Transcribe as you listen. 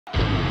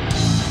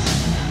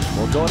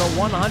will go to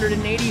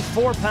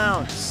 184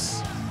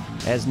 pounds,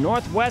 as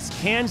Northwest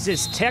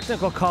Kansas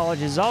Technical College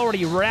has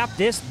already wrapped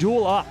this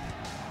duel up.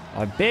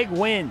 Big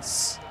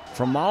wins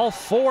from all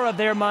 4 of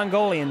their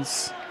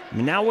Mongolians.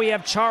 Now we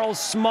have Charles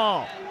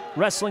Small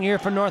wrestling here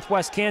for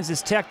Northwest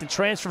Kansas Tech, the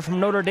transfer from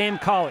Notre Dame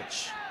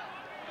College.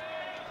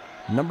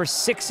 Number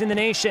 6 in the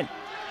nation,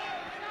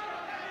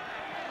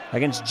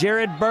 against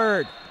Jared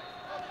Bird.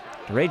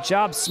 Great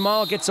job,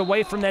 Small gets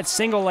away from that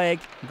single leg,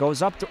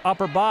 goes up to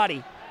upper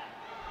body,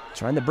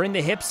 trying to bring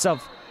the hips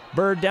of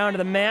Bird down to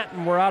the mat,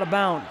 and we're out of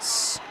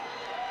bounds.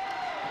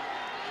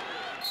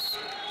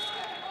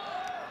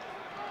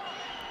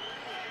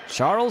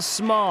 Charles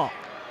Small,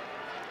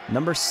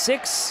 number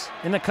 6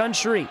 in the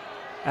country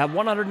at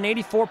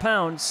 184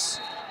 pounds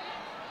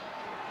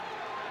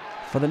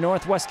for the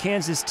Northwest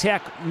Kansas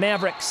Tech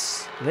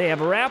Mavericks. They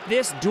have wrapped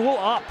this duel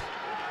up.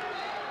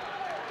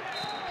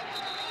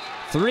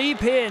 3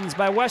 pins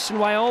by Western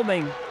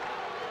Wyoming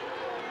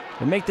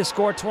to make the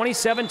score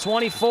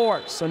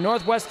 27-24. So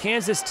Northwest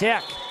Kansas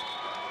Tech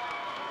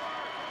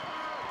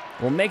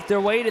will make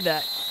their way to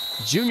that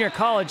junior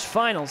college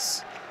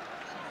finals.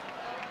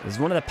 Is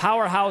one of the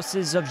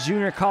powerhouses of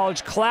junior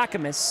college,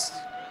 Clackamas,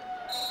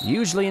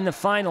 usually in the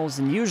finals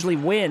and usually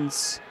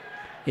wins,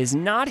 is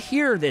not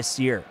here this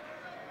year.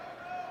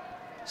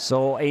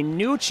 So a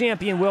new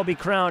champion will be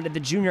crowned at the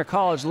junior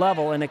college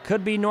level, and it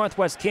could be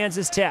Northwest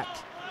Kansas Tech.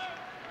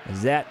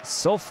 As that,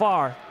 so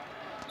far,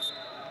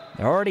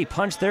 they already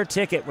punched their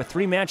ticket with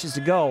 3 matches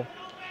to go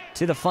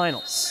to the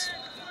finals.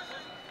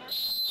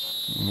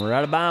 And we're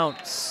out of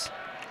bounds.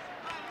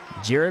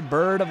 Jared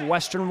Bird of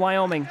Western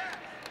Wyoming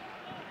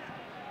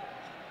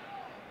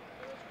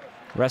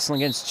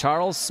wrestling against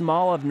Charles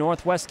Small of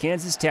Northwest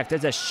Kansas Tech.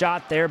 There's a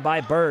shot there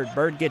by Bird.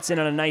 Bird gets in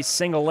on a nice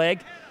single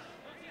leg.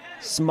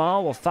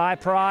 Small will thigh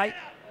pry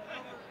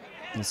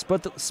and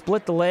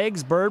split the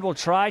legs. Bird will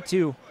try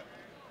to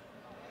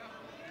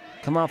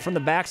come out from the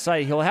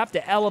backside. He'll have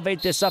to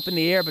elevate this up in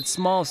the air, but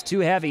Small is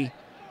too heavy,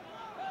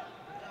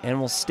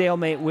 and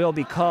stalemate will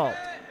be called.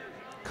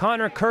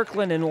 Connor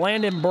Kirkland and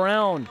Landon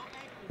Brown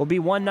will be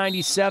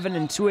 197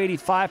 and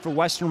 285 for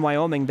Western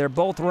Wyoming. They're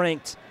both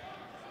ranked.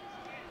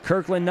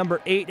 Kirkland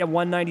number 8 at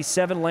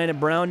 197, Landon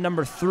Brown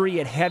number 3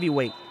 at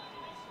heavyweight.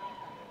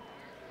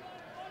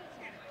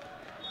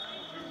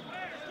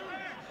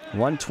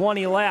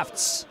 120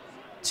 left.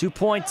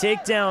 2-point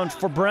takedown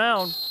for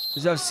Brown.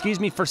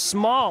 For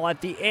Small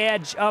at the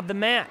edge of the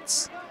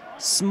mats.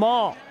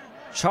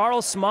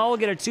 Charles Small will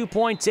get a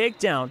 2-point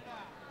takedown.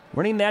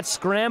 Winning that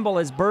scramble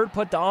as Bird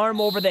put the arm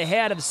over the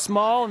head of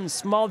Small, and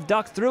Small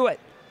ducked through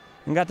it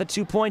and got the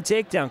 2-point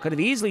takedown. Could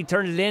have easily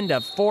turned it into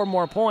 4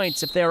 more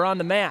points if they were on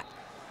the mat.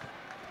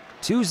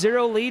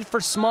 2-0 lead for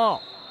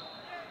Small.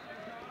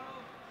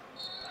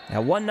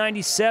 At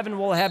 197,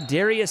 we'll have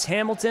Darius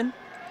Hamilton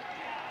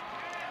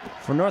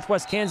for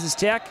Northwest Kansas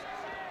Tech.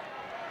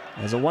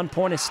 There's a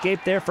 1-point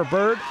escape there for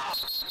Bird.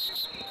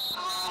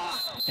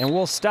 And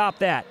we'll stop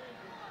that.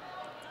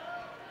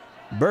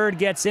 Bird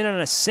gets in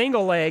on a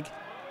single leg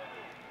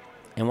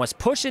and was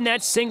pushing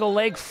that single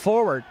leg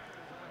forward.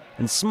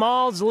 And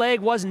Small's leg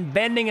wasn't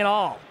bending at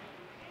all.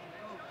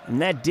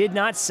 And that did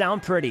not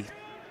sound pretty,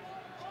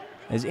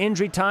 as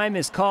injury time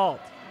is called.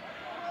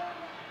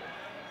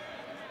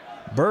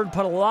 Bird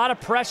put a lot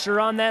of pressure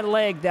on that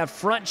leg. That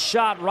front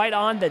shot right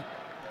on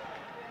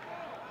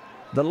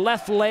the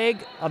left leg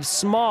of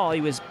Small.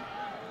 He was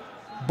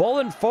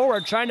bowling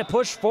forward, trying to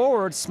push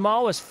forward.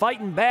 Small was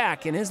fighting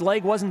back, and his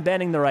leg wasn't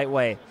bending the right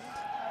way.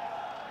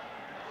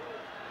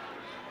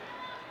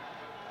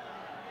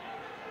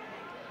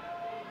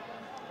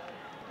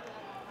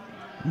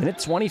 Minute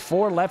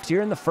 24 left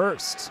here in the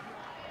first.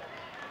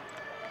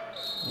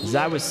 As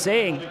I was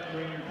saying,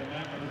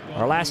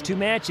 our last 2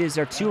 matches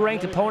are 2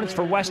 ranked opponents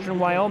for Western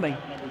Wyoming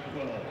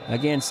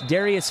against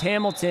Darius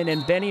Hamilton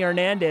and Benny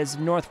Hernandez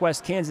of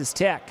Northwest Kansas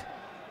Tech.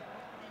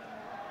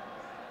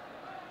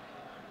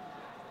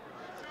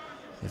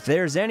 If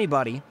there's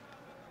anybody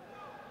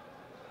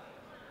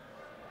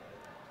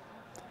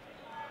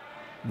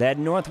that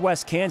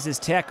Northwest Kansas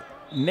Tech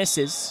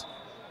misses,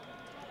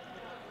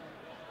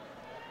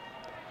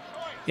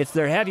 it's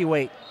their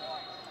heavyweight.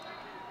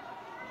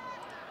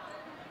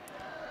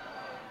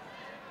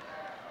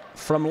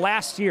 From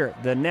last year,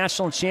 the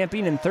national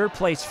champion and 3rd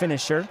place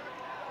finisher,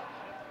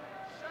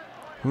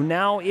 who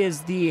now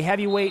is the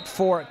heavyweight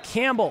for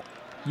Campbell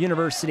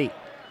University.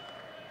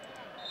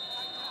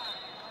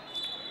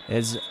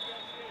 As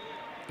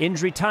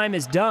injury time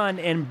is done,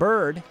 and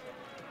Bird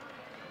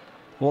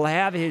will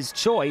have his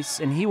choice,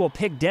 and he will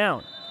pick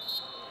down.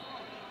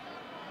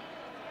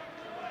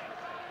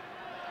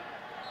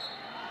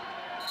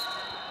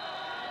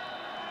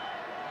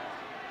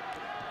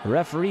 The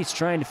referee's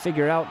trying to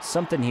figure out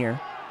something here.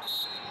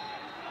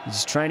 He's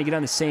just trying to get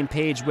on the same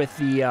page with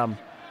the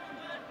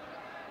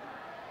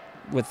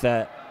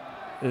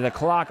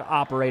clock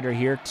operator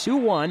here.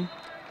 2-1.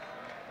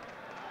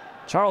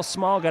 Charles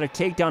Small got a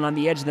takedown on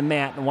the edge of the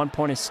mat, and a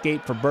 1-point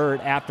escape for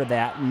Bird after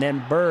that. And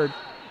then Bird,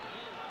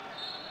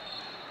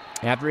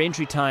 after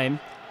injury time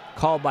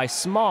called by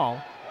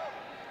Small,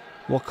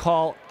 will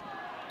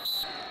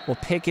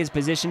pick his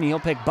position. He'll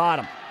pick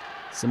bottom.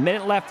 It's a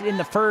minute left in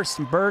the first,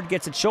 and Bird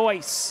gets a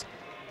choice.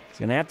 He's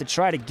going to have to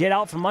try to get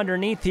out from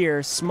underneath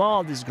here.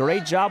 Small does a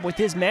great job with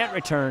his mat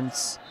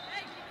returns.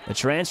 The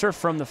transfer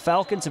from the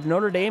Falcons of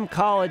Notre Dame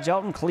College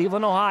out in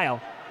Cleveland,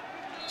 Ohio.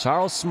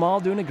 Charles Small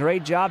doing a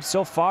great job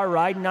so far,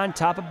 riding on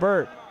top of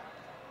Bird.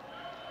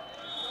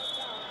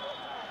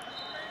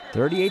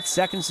 38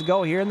 seconds to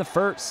go here in the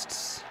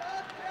first.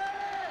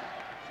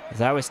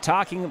 As I was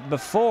talking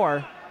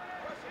before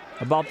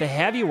about the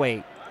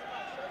heavyweight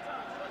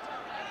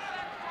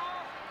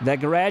that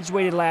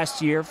graduated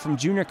last year from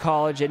junior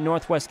college at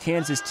Northwest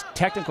Kansas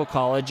Technical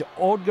College,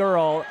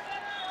 Odgerol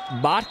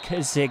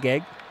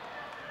Botkazigig.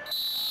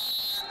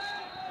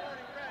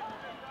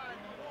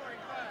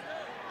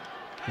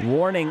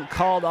 Warning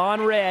called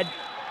on red.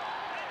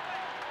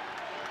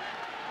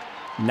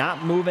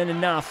 Not moving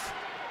enough.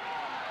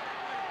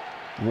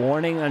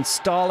 Warning on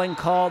stalling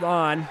called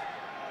on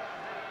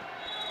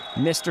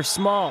Mr.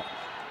 Small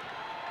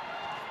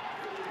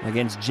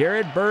against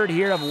Jared Bird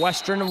here of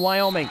Western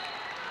Wyoming.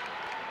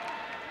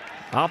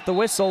 Off the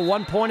whistle,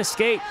 1 point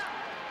escape.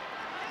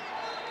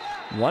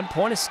 1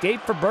 point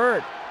escape for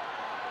Bird.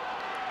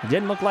 It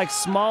didn't look like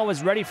Small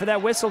was ready for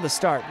that whistle to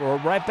start. We're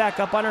right back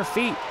up on our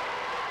feet.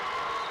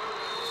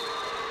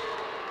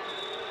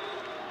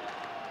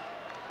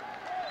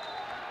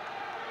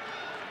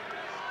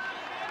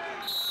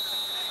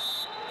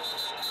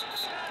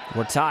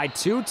 We're tied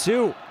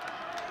 2-2.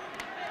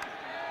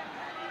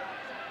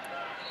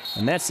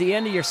 And that's the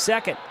end of your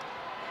second.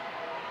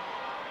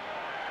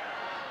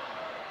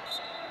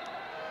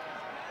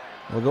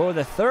 We'll go to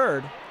the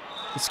third.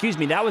 Excuse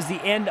me, that was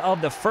the end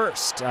of the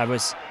first. I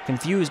was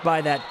confused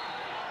by that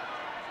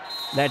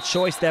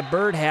choice that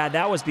Bird had.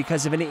 That was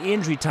because of an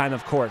injury time,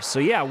 of course. So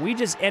yeah, we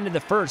just ended the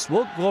first.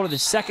 We'll go to the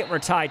second. We're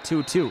tied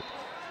 2-2.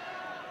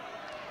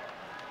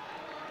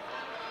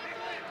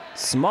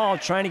 Small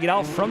trying to get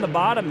out from the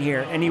bottom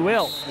here, and he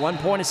will. 1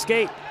 point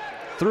escape.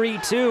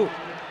 3-2.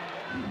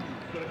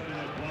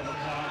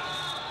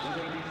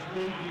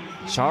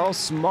 Charles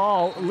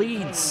Small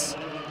leads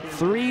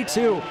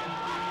 3-2.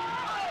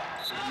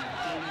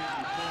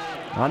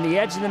 On the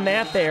edge of the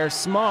mat there,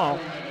 Small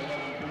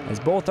has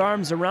both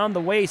arms around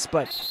the waist,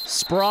 but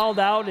sprawled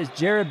out is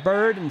Jared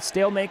Bird, and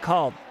stalemate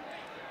called.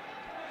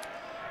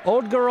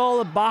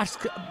 Odgerol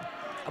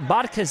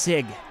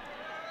Botkazig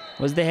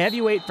was the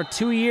heavyweight for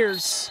 2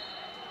 years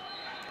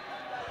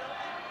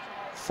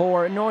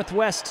for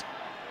Northwest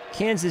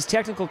Kansas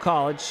Technical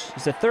College.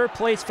 He's a third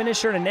place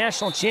finisher and a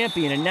national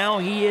champion, and now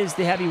he is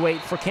the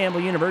heavyweight for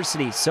Campbell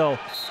University. So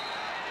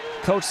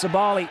Coach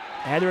Sabali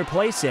had to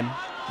replace him.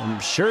 I'm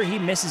sure he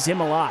misses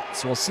him a lot.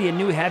 So we'll see a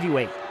new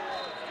heavyweight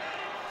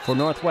for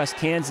Northwest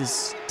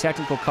Kansas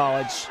Technical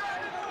College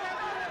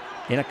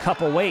in a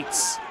couple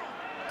weights.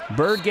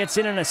 Bird gets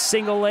in on a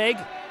single leg.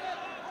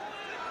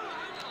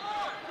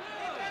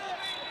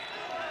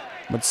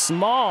 But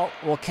Small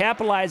will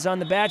capitalize on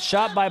the bad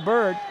shot by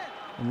Bird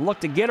and look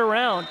to get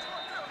around.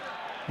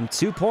 And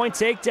 2 point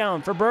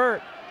takedown for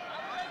Bird.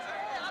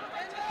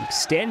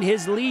 Extend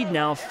his lead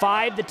now,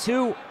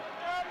 5-2.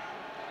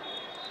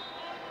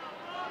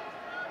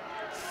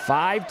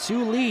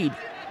 5-2 lead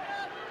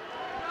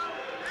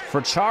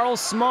for Charles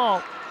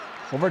Small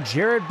over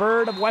Jared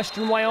Bird of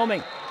Western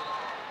Wyoming.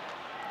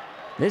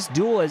 This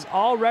duel is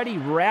already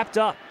wrapped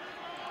up.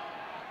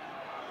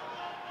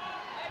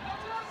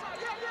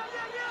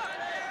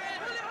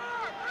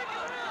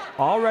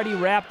 Already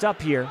wrapped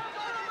up here.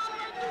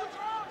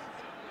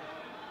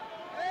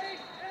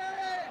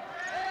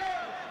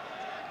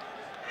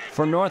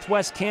 For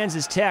Northwest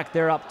Kansas Tech,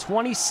 they're up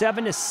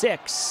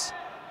 27-6.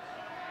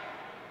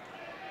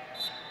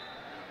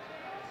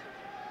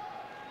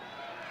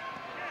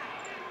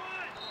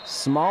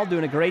 Small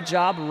doing a great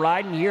job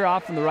riding here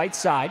off on the right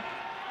side.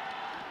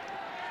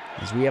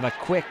 As we have a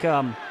quick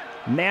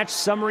match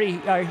summary,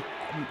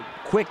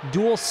 quick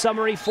duel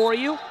summary for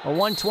you. A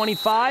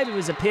 125, it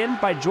was a pin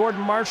by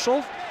Jordan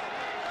Marshall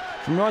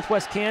from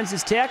Northwest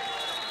Kansas Tech.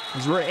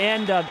 As we're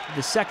end of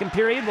the second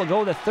period, we'll go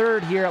to the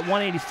third here at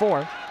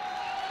 184.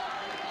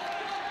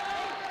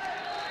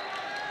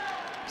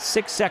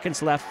 6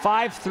 seconds left,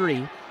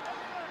 5-3.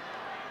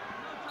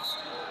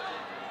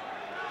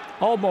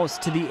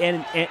 Almost to the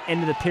end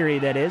of the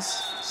period, that is.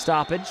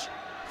 Stoppage.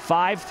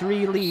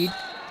 5-3 lead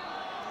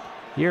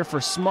here for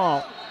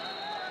Small.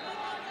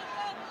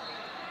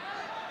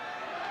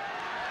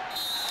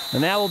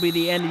 And that will be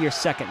the end of your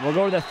second. We'll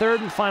go to the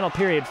third and final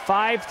period.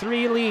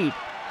 5-3 lead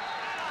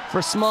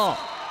for Small.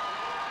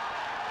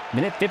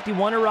 Minute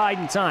 51 of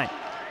riding time.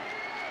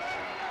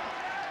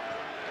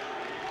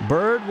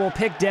 Bird will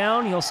pick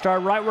down. He'll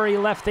start right where he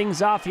left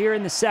things off here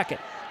in the second.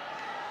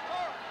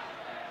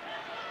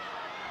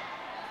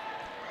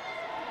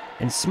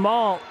 And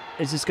Small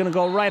is just going to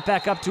go right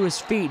back up to his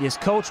feet. His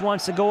coach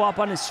wants to go up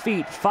on his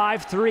feet.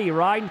 5-3.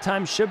 Riding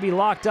time should be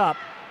locked up.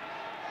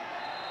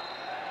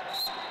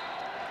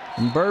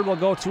 And Bird will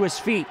go to his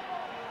feet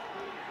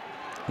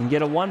and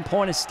get a 1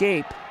 point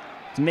escape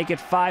to make it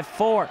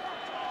 5-4.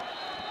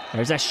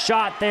 There's a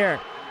shot there.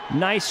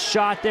 Nice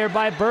shot there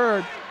by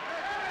Bird,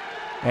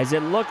 as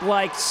it looked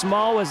like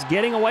Small was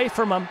getting away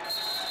from him.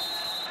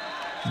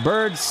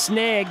 Bird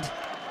snagged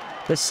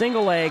the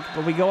single leg,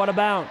 but we go out of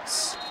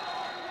bounds.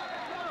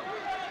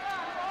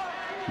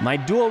 My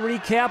dual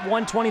recap,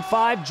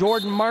 125,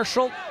 Jordan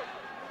Meixell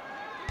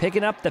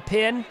picking up the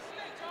pin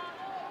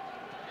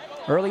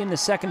early in the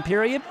second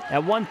period.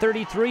 At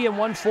 133 and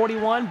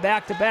 141,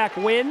 back-to-back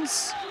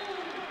wins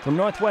from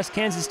Northwest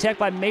Kansas Tech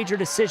by major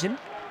decision.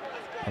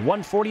 At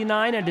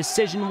 149, a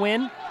decision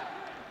win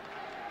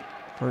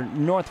for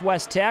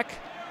Northwest Tech.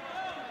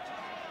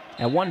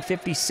 At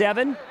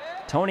 157,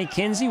 Tony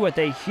Kinsey with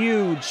a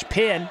huge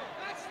pin.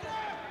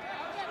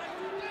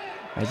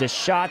 There's a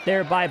shot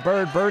there by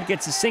Bird. Bird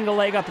gets a single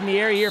leg up in the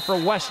air here for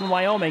Western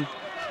Wyoming.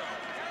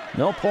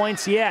 No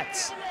points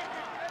yet.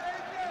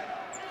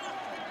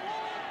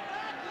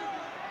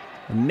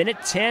 A minute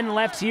 10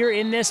 left here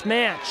in this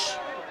match.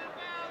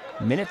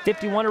 Minute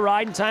 51 of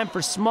riding time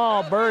for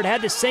Small. Bird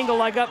had the single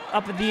leg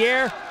up in the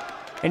air,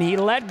 and he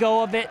let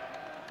go of it.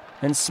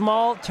 And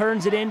Small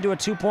turns it into a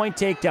 2-point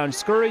takedown.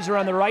 Scurries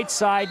around the right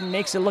side and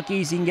makes it look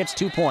easy and gets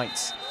 2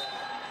 points.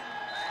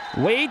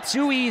 Way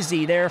too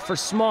easy there for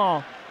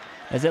Small,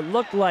 as it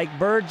looked like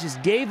Bird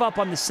just gave up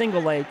on the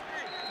single leg.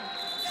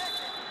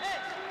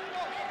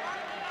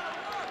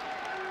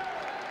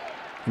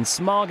 And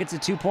Small gets a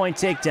 2-point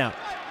takedown.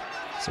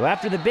 So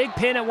after the big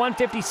pin at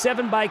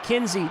 157 by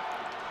Kinsey,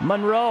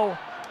 Monroe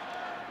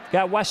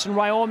got Western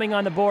Wyoming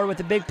on the board with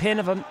a big pin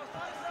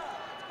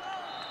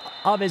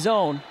of his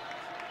own.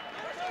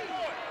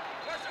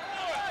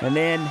 And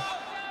then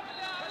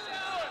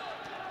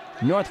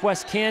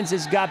Northwest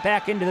Kansas got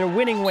back into their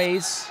winning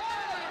ways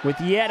with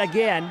yet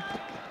again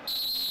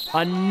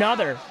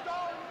another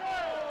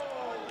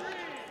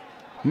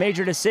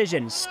major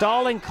decision.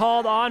 Stalling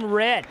called on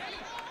red.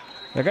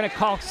 They're going to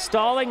call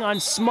stalling on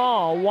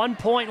Small. 1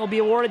 point will be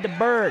awarded to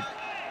Bird,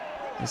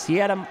 as he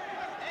had him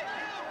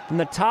from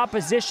the top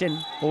position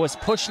but was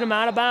pushing him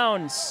out of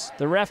bounds.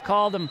 The ref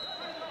called him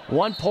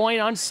 1 point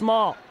on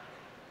Small.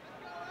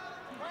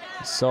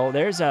 So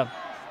there's a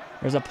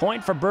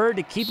point for Bird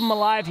to keep him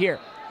alive here.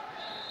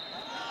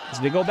 As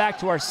we go back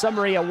to our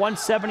summary at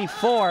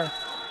 174,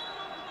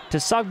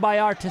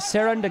 Tasagbayar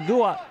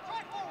Tesserandagua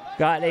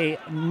got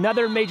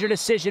another major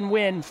decision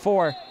win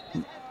for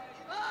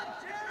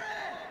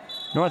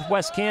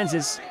Northwest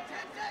Kansas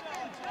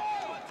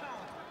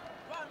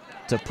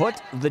to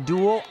put the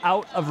duel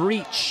out of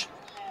reach.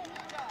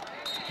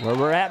 Where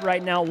we're at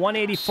right now,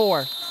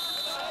 184.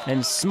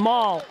 And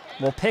Small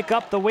will pick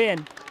up the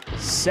win,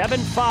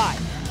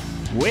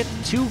 7-5, with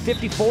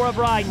 2:54 of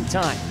riding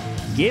time.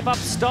 Gave up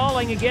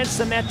stalling against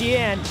them at the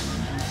end,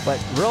 but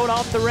rode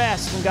out the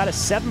rest and got a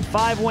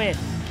 7-5 win.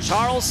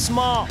 Charles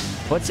Small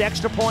puts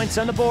extra points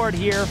on the board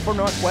here for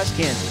Northwest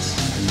Kansas.